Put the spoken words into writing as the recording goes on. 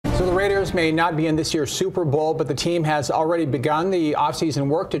So the Raiders may not be in this year's Super Bowl, but the team has already begun the offseason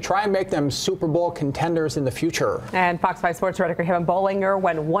work to try and make them Super Bowl contenders in the future. And Fox 5 Sports reporter Kevin Bollinger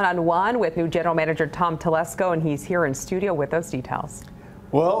went one-on-one with new general manager Tom Telesco, and he's here in studio with those details.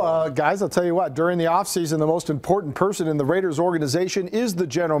 Well, guys, I'll tell you what, during the offseason, the most important person in the Raiders organization is the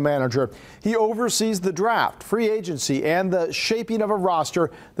general manager. He oversees the draft, free agency, and the shaping of a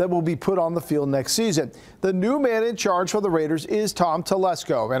roster that will be put on the field next season. The new man in charge for the Raiders is Tom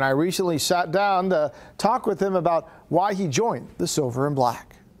Telesco, and I recently sat down to talk with him about why he joined the Silver and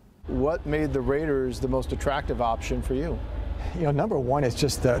Black. What made the Raiders the most attractive option for you? You know, number one is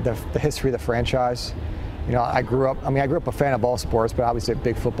just the history of the franchise. You know, I grew up a fan of all sports, but obviously a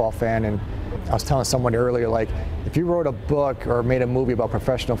big football fan. And I was telling someone earlier, like, if you wrote a book or made a movie about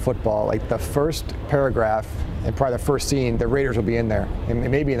professional football, like the first paragraph and probably the first scene, the Raiders will be in there, and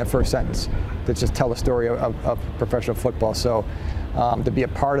maybe in the first sentence, to just tell the story of professional football. So to be a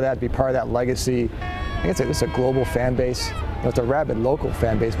part of that, to be part of that legacy, I think it's a global fan base. You know, it's a rabid local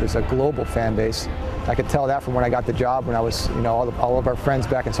fan base, but it's a global fan base. I could tell that from when I got the job, when I was, you know, all of our friends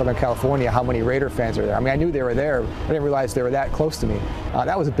back in Southern California, how many Raider fans are there. I mean, I knew they were there, I didn't realize they were that close to me.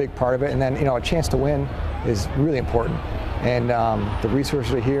 That was a big part of it. And then, you know, a chance to win is really important. And the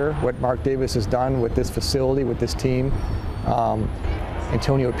resources are here, what Mark Davis has done with this facility, with this team.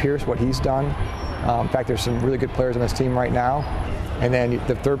 Antonio Pierce, what he's done. In fact, there's some really good players on this team right now. And then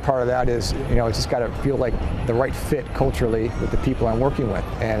the third part of that is, you know, it's just got to feel like the right fit culturally with the people I'm working with.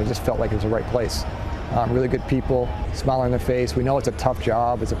 And it just felt like it was the right place. Really good people, smile on their face. We know it's a tough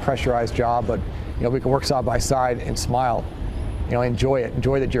job, it's a pressurized job, but you know, we can work side by side and smile. You know, enjoy it,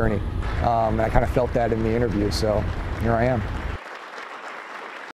 enjoy the journey. And I kind of felt that in the interview, so here I am.